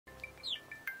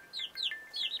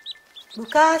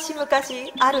昔々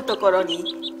あるところ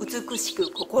に美し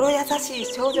く心優しい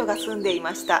少女が住んでい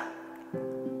ました。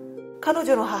彼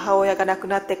女の母親が亡く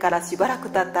なってからしばらく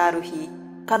経ったある日、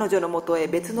彼女のもとへ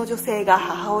別の女性が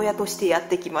母親としてやっ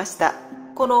てきました。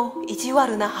この意地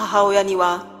悪な母親に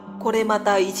はこれま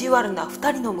た意地悪な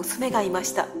2人の娘がいま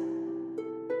した。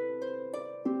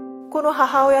この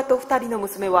母親と2人の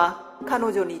娘は彼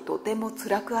女にとても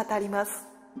辛く当たります。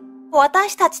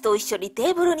私たちと一緒に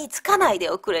テーブルにつかないで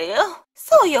おくれよ。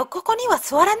そうよ、ここには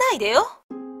座らないでよ。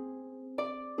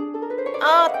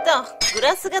グ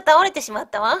ラスが倒れてしまっ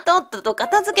たわ。とっとと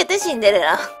片付けてシンデレ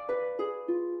ラ。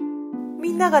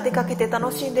みんなが出かけて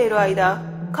楽しんでいる間、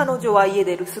彼女は家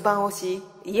で留守番をし、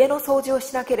家の掃除を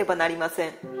しなければなりませ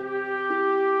ん。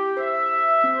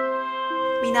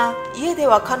皆、家で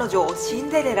は彼女をシン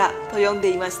デレラと呼んで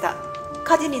いました。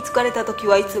家事に疲れた時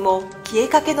はいつも消え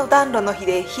かけの暖炉の火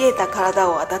で冷えた体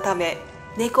を温め、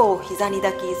猫を膝に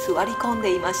抱き座り込ん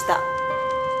でいました。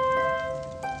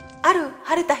ある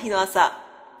晴れた日の朝、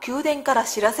宮殿から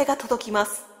知らせが届きま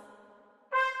す。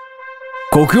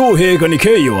国王陛下に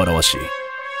敬意を表し、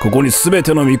ここに全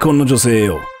ての未婚の女性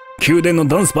を宮殿の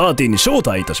ダンスパーティーに招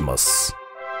待いたします。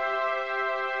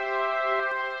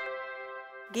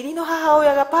義理の母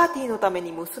親がパーティーのため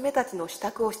に娘たちの支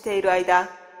度をしている間、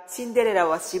シンデレラ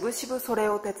はしぶしぶそれ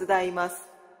を手伝います。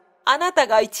あなた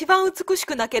が一番美し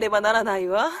くなければならない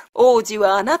わ。王子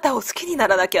はあなたを好きにな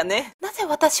らなきゃね。なぜ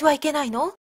私はいけない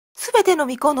の？すべての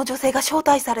未婚の女性が招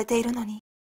待されているのに。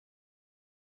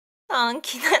本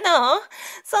気なの？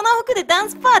その服でダン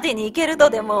スパーティーに行けると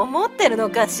でも思ってるの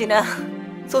かしら。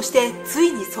そしてつ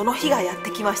いにその日がやっ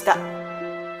てきました。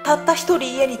たった一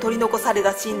人家に取り残され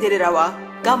たシンデレラは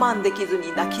我慢できず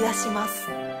に泣き出します。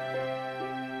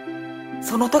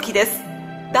その時です。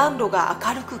暖炉が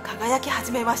明るく輝き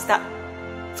始めました。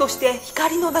そして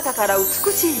光の中から美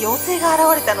しい妖精が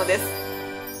現れたので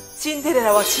す。シンデレ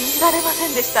ラは信じられま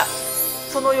せんでした。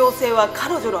その妖精は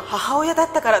彼女の母親だ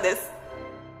ったからです。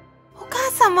お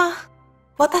母様、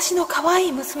私の可愛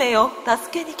い娘を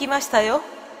助けに来ましたよ。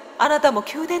あなたも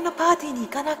宮殿のパーティーに行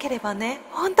かなければね。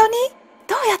本当に？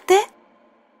どうやって？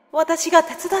私が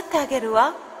手伝ってあげる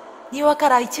わ。庭か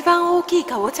ら一番大きい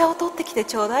かぼちゃを取ってきて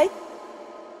ちょうだい。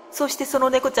そしてその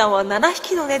猫ちゃんは7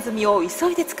匹のネズミを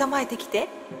急いで捕まえてきて、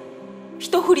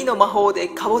一振りの魔法で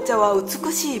かぼちゃは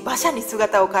美しい馬車に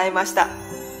姿を変えました。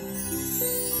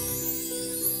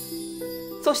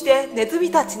そしてネズ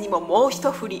ミたちにももう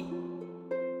一振り。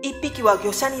1匹は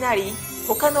魚車になり、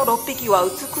他の6匹は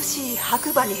美しい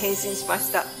白馬に変身しま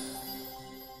した。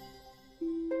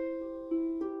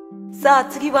さあ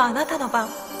次はあなたの番。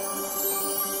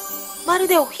まる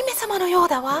でお姫様のよう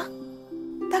だわ。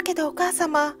だけどお母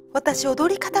様、私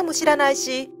踊り方も知らない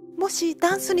し、もし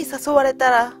ダンスに誘われた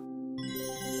ら。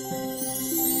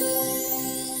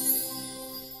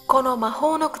この魔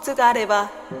法の靴があれ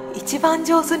ば一番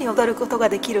上手に踊ることが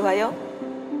できるわよ。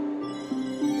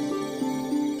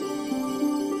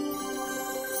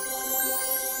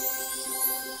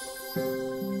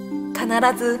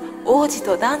必ず王子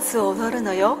とダンスを踊る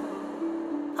のよ。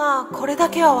ああ、これだ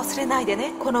けは忘れないで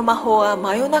ね。この魔法は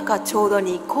真夜中ちょうど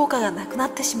に効果がなくな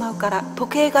ってしまうから、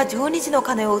時計が12時の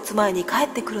鐘を打つ前に帰っ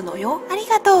てくるのよ。あり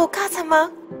がとうお母様。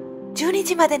12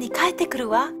時までに帰ってくる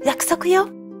わ。約束よ。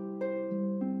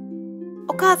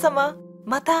お母様、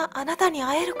またあなたに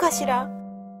会えるかしら。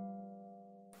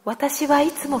私は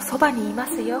いつもそばにいま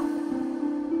すよ。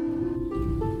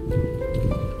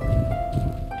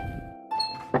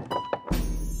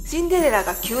シンデレラ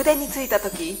が宮殿に着いた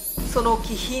時、その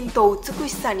気品と美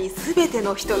しさに全て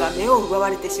の人が目を奪わ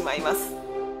れてしまいます。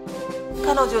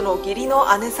彼女の義理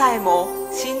の姉さえも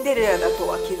シンデレラだと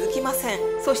は気づきません。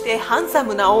そしてハンサ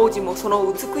ムな王子もその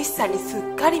美しさにす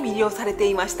っかり魅了されて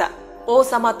いました。王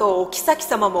様とお妃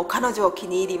様も彼女を気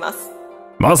に入ります。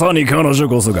まさに彼女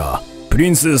こそがプリ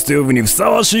ンセスと呼ぶにふさ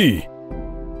わしい。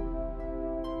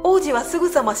王子はすぐ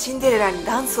さまシンデレラに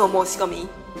ダンスを申し込み、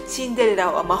シンデレ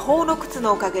ラは魔法の靴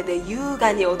のおかげで優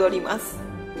雅に踊ります。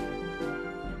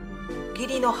義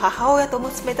理の母親と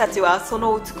娘たちはそ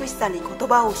の美しさに言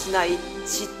葉を失い、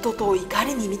嫉妬と怒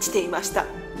りに満ちていました。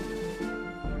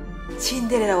シン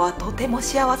デレラはとても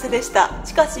幸せでした。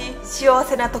しかし幸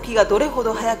せな時がどれほ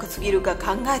ど早く過ぎるか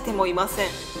考えてもいません。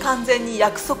完全に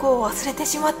約束を忘れて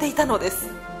しまっていたのです。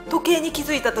時計に気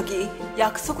づいた時、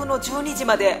約束の12時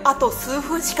まであと数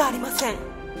分しかありません。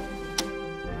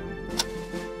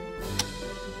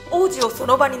王子をそ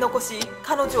の場に残し、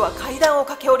彼女は階段を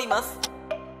駆け下ります。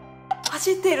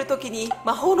走っている時に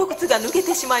魔法の靴が抜け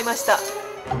てしまいました。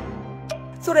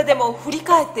それでも振り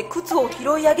返って靴を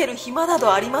拾い上げる暇な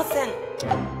どありません。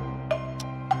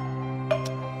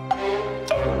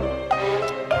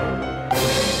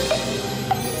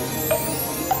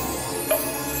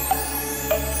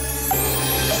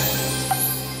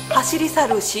走り去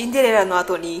るシンデレラの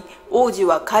後に王子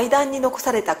は階段に残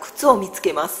された靴を見つ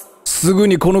けます。すぐ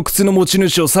にこの靴の持ち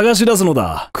主を探し出すの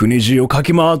だ。国中を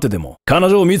駆け回ってでも彼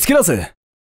女を見つけ出せ。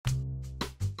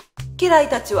家来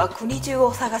たちは国中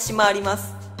を探し回りま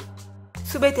す。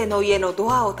すべての家の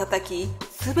ドアを叩き、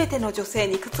すべての女性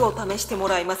に靴を試しても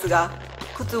らいますが、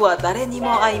靴は誰に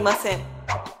も合いません。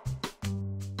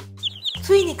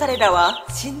ついに彼らは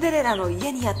シンデレラの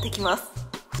家にやってきます。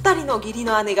2人の義理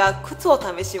の姉が靴を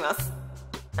試します。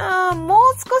もう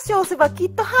少し押せばき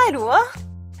っと入るわ。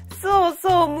そう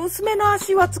そう、娘の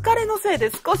足は疲れのせい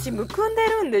で少しむくんで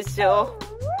るんでしょ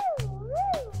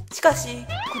う。しかし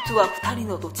靴は2人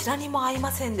のどちらにも合い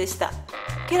ませんでした。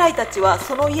家来たちは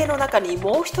その家の中に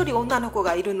もう一人女の子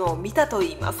がいるのを見たと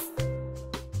言います。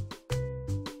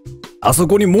あそ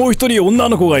こにもう一人女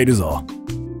の子がいるぞ。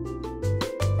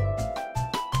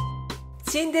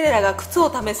シンデレラが靴を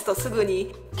試すとすぐ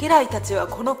に家来たちは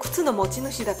この靴の持ち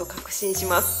主だと確信し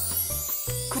ま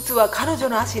す。靴は彼女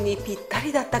の足にぴった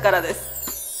りだったからで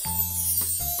す。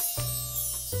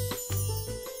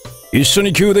一緒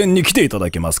に宮殿に来ていた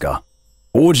だけますか。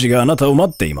王子があなたを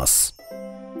待っています。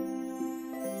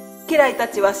家来た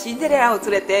ちはシンデレラを連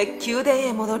れて宮殿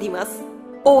へ戻ります。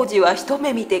王子は一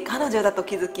目見て彼女だと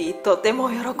気づき、とても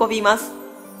喜びます。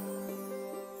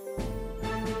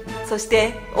そし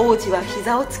て王子は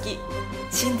膝をつき、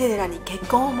シンデレラに結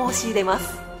婚を申し入れま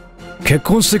す。結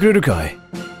婚してくれるかい。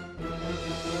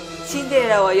シンデレ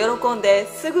ラは喜んで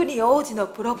すぐに王子の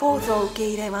プロポーズを受け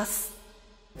入れます。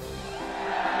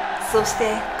そし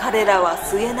て彼らは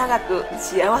末永く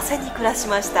幸せに暮らし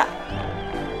ました。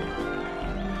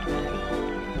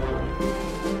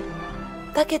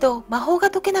だけど魔法が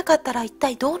解けなかったら一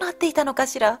体どうなっていたのか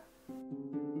しら。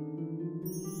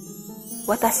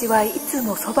私はいつ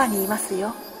もそばにいます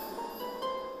よ。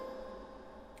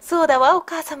そうだわ、お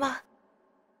母様。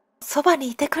そばに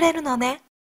いてくれるのね。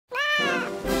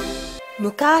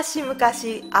昔々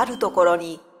あるところ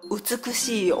に美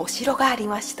しいお城があり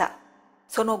ました。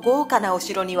その豪華なお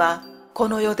城にはこ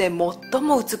の世で最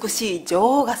も美しい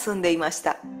女王が住んでいまし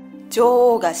た。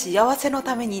女王が幸せの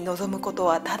ために望むこと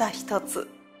はただ一つ、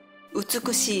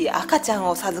美しい赤ちゃん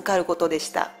を授かることで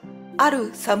した。あ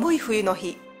る寒い冬の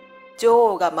日、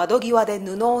女王が窓際で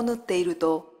布を縫っている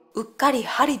と、うっかり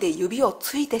針で指を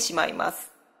ついてしまいます。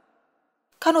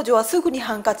彼女はすぐに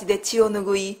ハンカチで血を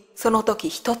拭い、その時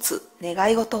一つ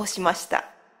願い事をしました。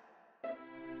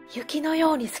雪の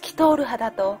ように透き通る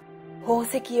肌と、宝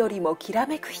石よりもきら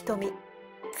めく瞳、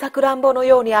さくらんぼの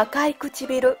ように赤い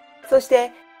唇、そし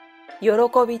て喜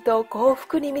びと幸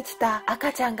福に満ちた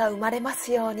赤ちゃんが生まれま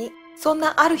すように。そん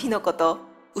なある日のこ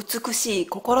と、美しい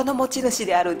心の持ち主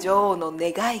である女王の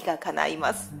願いが叶い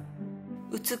ます。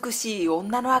美しい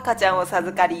女の赤ちゃんを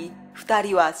授かり、2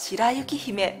人は白雪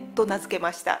姫と名付け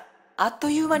ました。あっと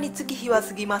いう間に月日は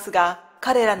過ぎますが、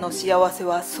彼らの幸せ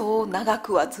はそう長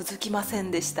くは続きませ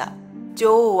んでした。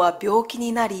女王は病気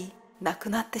になり亡く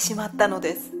なってしまったの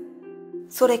です。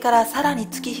それからさらに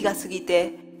月日が過ぎ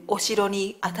て、お城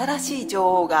に新しい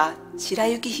女王が白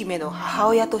雪姫の母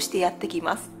親としてやってき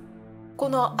ます。こ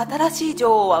の新しい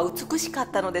女王は美しかっ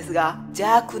たのですが、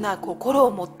邪悪な心を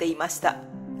持っていました。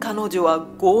彼女は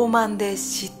傲慢で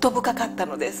嫉妬深かった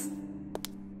のです。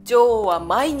女王は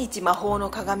毎日魔法の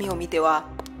鏡を見ては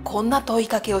こんな問い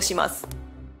かけをします。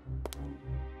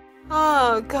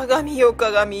ああ、鏡よ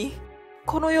鏡、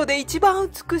この世で一番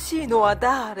美しいのは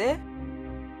誰？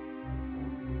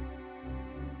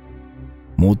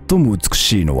最も美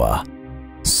しいのは、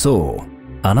そう、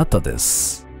あなたで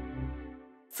す。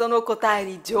その答え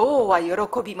に女王は喜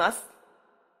びます。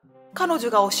彼女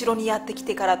がお城にやってき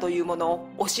てからというもの、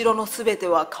お城のすべて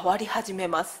は変わり始め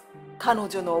ます。彼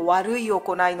女の悪い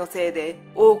行いのせいで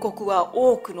王国は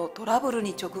多くのトラブル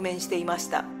に直面していまし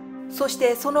た。そし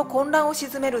てその混乱を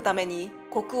鎮めるために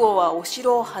国王はお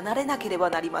城を離れなけれ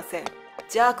ばなりません。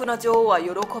邪悪な女王は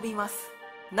喜びます。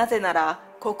なぜなら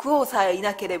国王さえい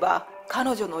なければ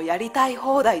彼女のやりたい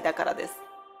放題だからです。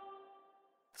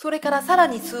それからさら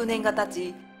に数年が経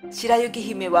ち、白雪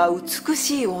姫は美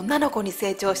しい女の子に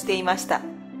成長していました。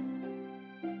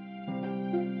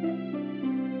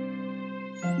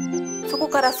そこ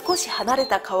から少し離れ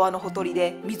た川のほとり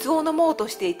で水を飲もうと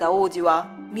していた王子は、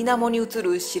水面に映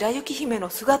る白雪姫の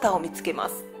姿を見つけま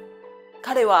す。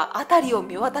彼は辺りを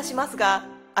見渡しますが、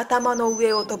頭の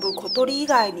上を飛ぶ小鳥以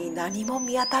外に何も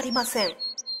見当たりません。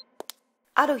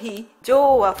ある日、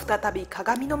女王は再び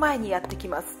鏡の前にやってき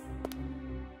ます。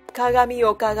鏡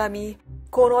よ鏡、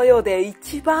この世で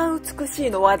一番美し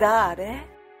いのは誰？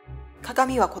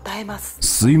鏡は答えます。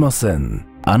すいません。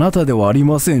あなたではあり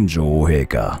ません、女王陛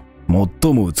下。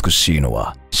最も美しいの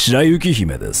は白雪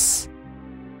姫です。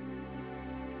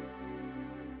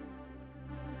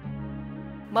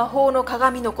魔法の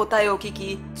鏡の答えを聞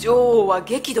き、女王は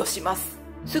激怒します。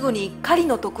すぐに狩り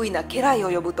の得意な家来を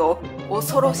呼ぶと、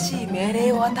恐ろしい命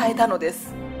令を与えたので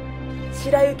す。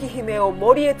白雪姫を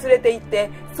森へ連れて行って、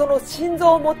その心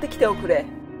臓を持ってきておくれ。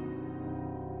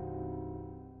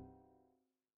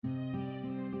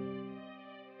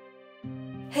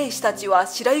兵士たちは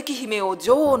白雪姫を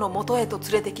女王のもとへと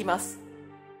連れてきます。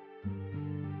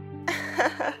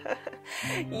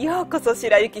ようこそ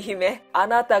白雪姫、あ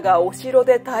なたがお城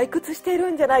で退屈してい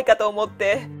るんじゃないかと思っ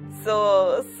て。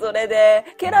それで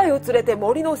家来を連れて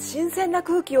森の新鮮な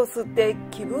空気を吸って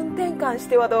気分転換し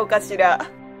てはどうかしら。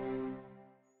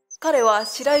彼は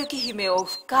白雪姫を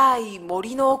深い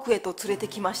森の奥へと連れて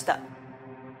きました。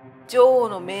女王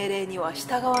の命令には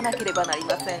従わなければなり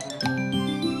ません。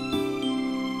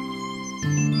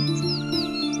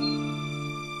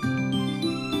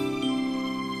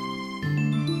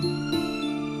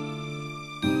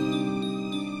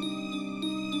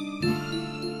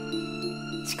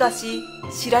しかし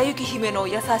白雪姫の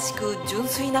優しく純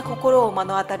粋な心を目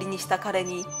の当たりにした彼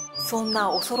に、そんな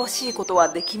恐ろしいことは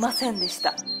できませんでし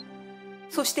た。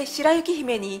そして白雪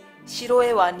姫に城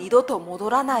へは二度と戻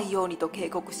らないようにと警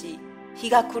告し、日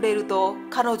が暮れると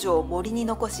彼女を森に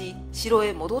残し城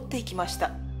へ戻っていきました。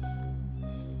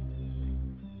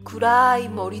暗い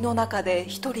森の中で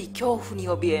一人恐怖に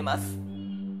怯えます。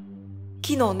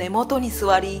木の根元に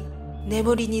座り、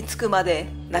眠りにつくまで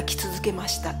泣き続けま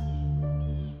した。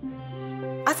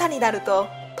朝になると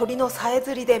鳥のさえ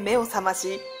ずりで目を覚ま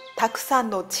し、たくさ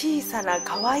んの小さな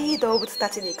可愛い動物た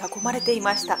ちに囲まれてい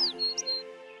ました。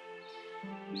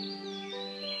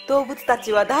動物た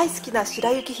ちは大好きな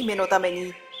白雪姫のため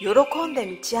に喜んで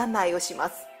道案内をしま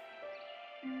す。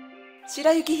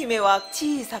白雪姫は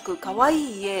小さく可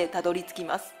愛い家へたどり着き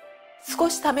ます。少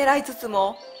しためらいつつ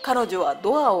も彼女は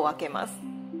ドアを開けます。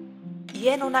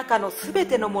家の中のすべ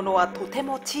てのものはとて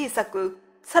も小さく、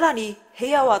さらに部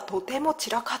屋はとても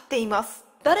散らかっています。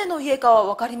誰の家かは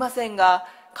分かりませんが、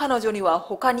彼女には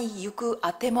他に行く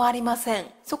あてもありません。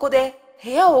そこで部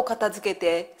屋を片付け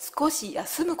て少し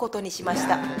休むことにしまし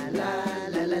た。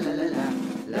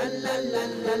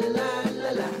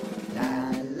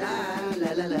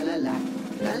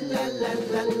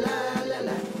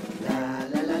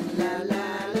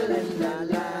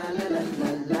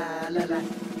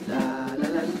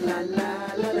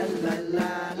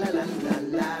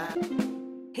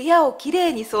部屋をき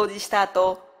れいに掃除した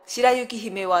後、白雪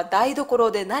姫は台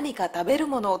所で何か食べる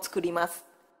ものを作ります。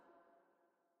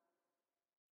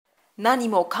何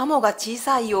もかもが小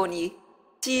さいように、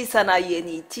小さな家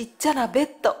にちっちゃなベッ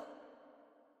ド。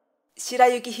白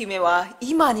雪姫は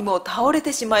今にも倒れ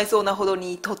てしまいそうなほど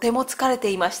にとても疲れ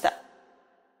ていました。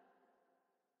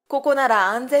ここなら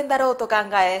安全だろうと考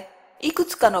え、いく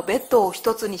つかのベッドを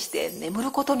一つにして眠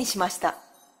ることにしました。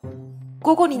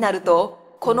午後になると、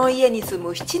この家に住む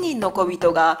7人の小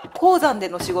人が鉱山で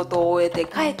の仕事を終えて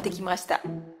帰ってきました。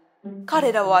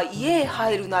彼らは家へ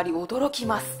入るなり驚き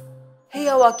ます。部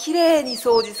屋はきれいに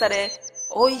掃除され、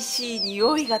おいしい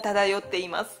匂いが漂ってい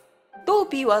ます。ドー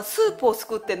ピーはスープをす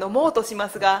くって飲もうとしま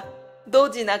すが、ド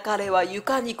ジな彼は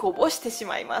床にこぼしてし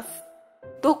まいます。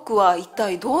ドッグは一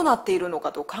体どうなっているの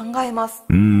かと考えます。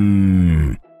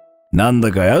なんだ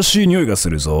か怪しい匂いがす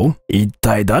るぞ。一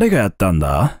体誰がやったん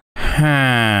だ？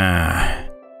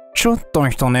ちょっと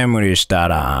一眠りした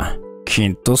ら、き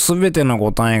っとすべての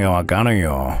答えがわかる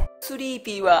よ。スリー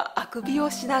ピーはあくびを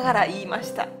しながら言いま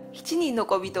した。7人の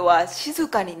小人は静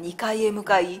かに2階へ向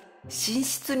かい、寝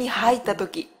室に入った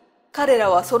時、彼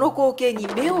らはその光景に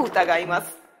目を疑いま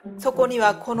す。そこに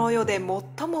はこの世で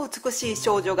最も美しい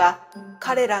少女が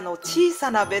彼らの小さ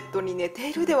なベッドに寝て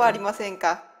いるではありません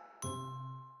か。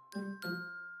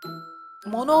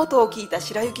物音を聞いた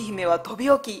白雪姫は飛び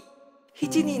起き、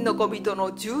7人の小人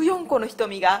の14個の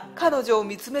瞳が彼女を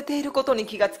見つめていることに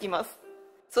気がつきます。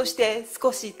そして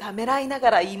少しためらいなが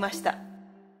ら言いました。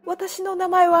私の名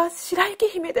前は白雪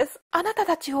姫です。あなた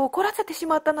たちを怒らせてし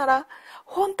まったなら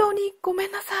本当にごめ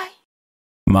んなさい。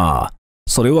まあ、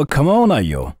それは構わない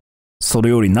よ。それ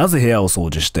よりなぜ部屋を掃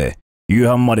除して夕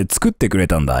飯まで作ってくれ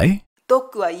たんだい？ド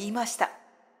ッグは言いました。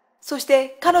そし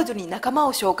て彼女に仲間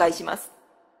を紹介します。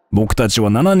僕たち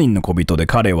は7人の小人で、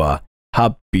彼はハ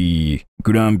ッピー、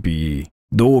グランピー、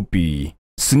ドーピ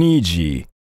ー、スニージー、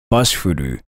バシフ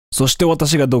ル、そして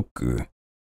私がドッグ。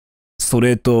そ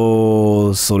れ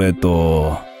と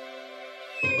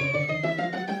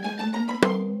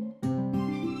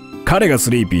彼が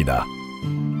スリーピーだ。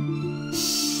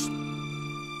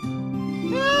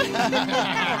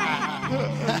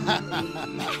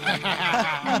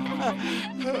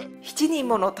7人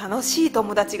もの楽しい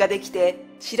友達ができて、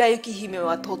白雪姫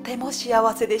はとても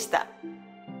幸せでした。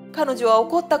彼女は起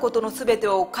こったことのすべて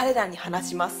を彼らに話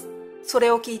します。そ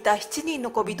れを聞いた7人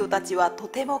の小人たちはと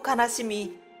ても悲し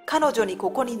み、彼女に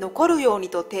ここに残るように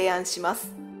と提案しま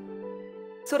す。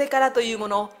それからというも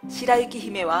の、白雪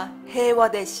姫は平和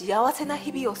で幸せな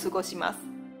日々を過ごします。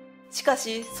しか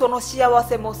しその幸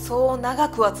せもそう長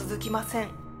くは続きません。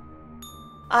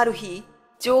ある日、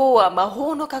女王は魔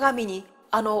法の鏡に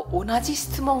同じ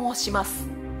質問をします。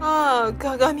ああ、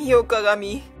鏡よ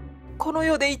鏡。この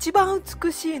世で一番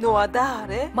美しいのは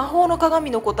誰？魔法の鏡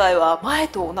の答えは前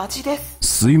と同じです。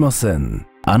すいません。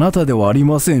あなたではあり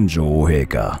ません、女王陛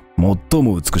下。最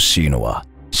も美しいのは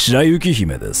白雪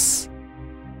姫です。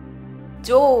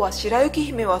女王は白雪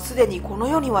姫はすでにこの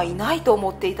世にはいないと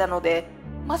思っていたので、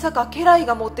まさか家来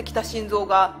が持ってきた心臓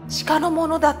が鹿のも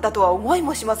のだったとは思い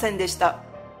もしませんでした。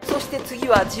そして次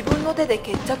は自分の手で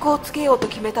決着をつけようと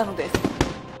決めたのです。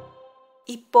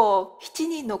一方、7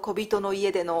人の小人の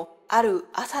家でのある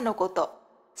朝のこと、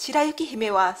白雪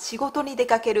姫は仕事に出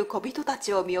かける小人た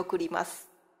ちを見送ります。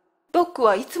ドック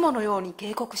はいつものように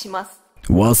警告します。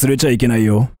忘れちゃいけない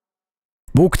よ。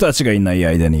僕たちがいない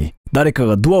間に誰か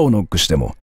がドアをノックして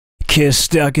も決し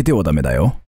て開けてはダメだ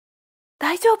よ。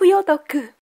大丈夫よドッ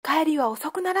ク。帰りは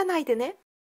遅くならないでね。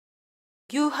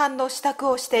夕飯の支度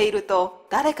をしていると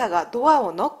誰かがドア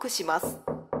をノックします。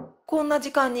こんな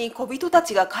時間に小人た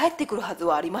ちが帰ってくるはず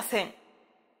はありません。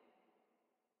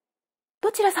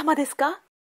どちら様ですか？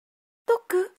ドッ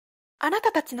ク、あな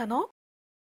たたちなの？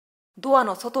ドア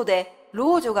の外で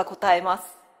老女が答えます。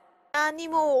何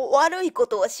も悪いこ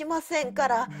とはしませんか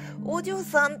ら、お嬢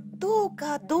さんどう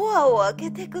かドアを開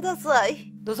けてくださ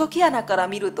い。覗き穴から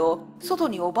見ると外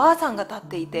におばあさんが立っ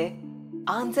ていて、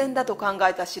安全だと考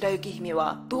えた白雪姫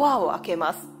はドアを開け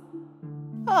ます。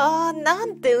ああ、な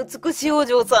んて美しいお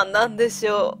嬢さんなんでし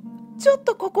ょう。ちょっ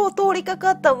とここを通りか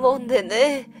かったもんで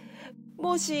ね。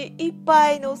もし一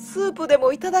杯のスープで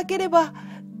もいただければ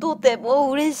とても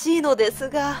嬉しいのです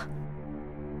が。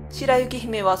白雪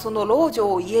姫はその老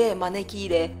女を家へ招き入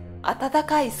れ、温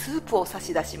かいスープを差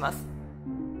し出します。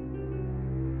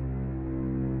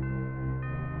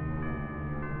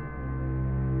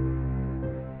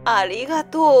ありが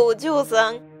とうお嬢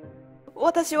さん。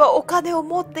私はお金を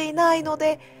持っていないの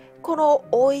で、この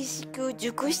おいしく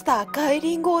熟した赤い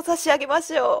リンゴを差し上げま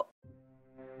しょ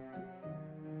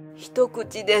う。一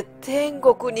口で天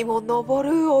国にも昇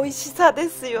るおいしさで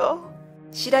すよ。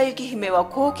白雪姫は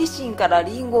好奇心から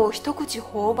リンゴを一口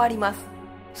頬張ります。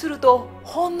すると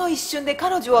ほんの一瞬で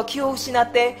彼女は気を失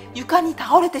って床に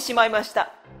倒れてしまいまし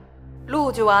た。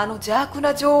老女は邪悪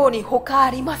な女王に他あ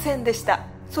りませんでした。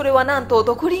それはなんと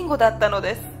毒リンゴだったの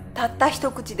です。たった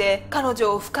一口で彼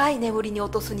女を深い眠りに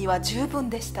落とすには十分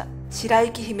でした。白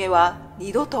雪姫は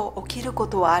二度と起きるこ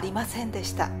とはありませんで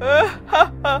した。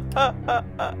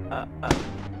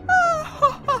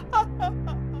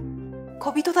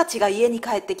小人たちが家に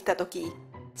帰ってきた時、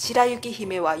白雪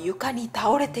姫は床に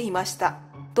倒れていました。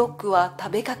ドックは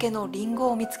食べかけのリン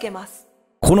ゴを見つけます。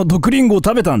この毒リンゴを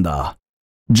食べたんだ。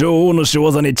女王の仕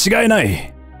業に違いな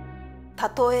い。た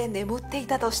とえ眠ってい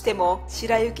たとしても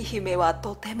白雪姫は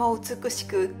とても美し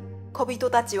く、小人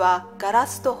たちはガラ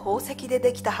スと宝石で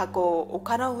できた箱を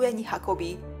丘の上に運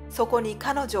び、そこに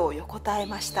彼女を横たえ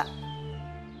ました。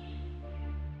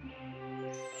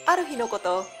ある日のこ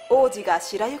と、王子が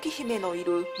白雪姫のい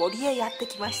る森へやって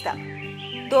きました。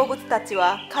動物たち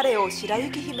は彼を白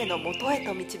雪姫のもとへ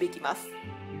と導きます。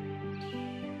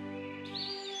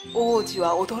王子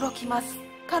は驚きます。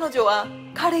彼女は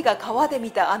彼が川で見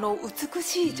た美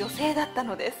しい女性だった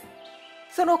のです。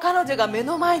その彼女が目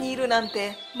の前にいるなん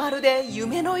てまるで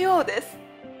夢のようです。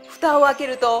蓋を開け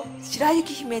ると白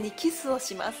雪姫にキスを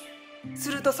します。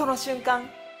するとその瞬間、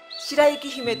白雪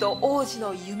姫と王子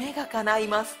の夢が叶い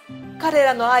ます。彼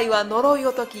らの愛は呪い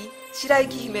を解き、白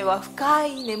雪姫は深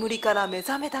い眠りから目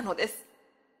覚めたのです。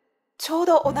ちょう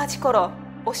ど同じ頃、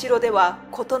お城では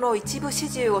事の一部始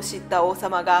終を知った王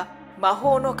様が魔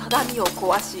法の鏡を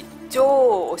壊し、女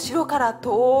王をお城から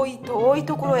遠い遠い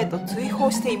ところへと追放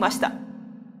していました。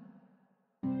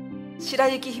白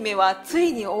雪姫はつ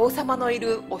いに王様のい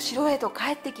るお城へと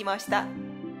帰ってきました。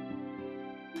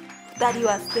2人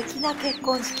は素敵な結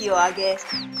婚式を挙げ、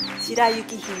白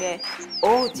雪姫、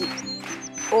王子、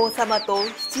王様と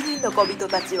7人の小人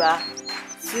たちは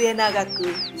末永く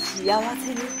幸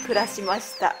せに暮らしま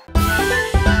した。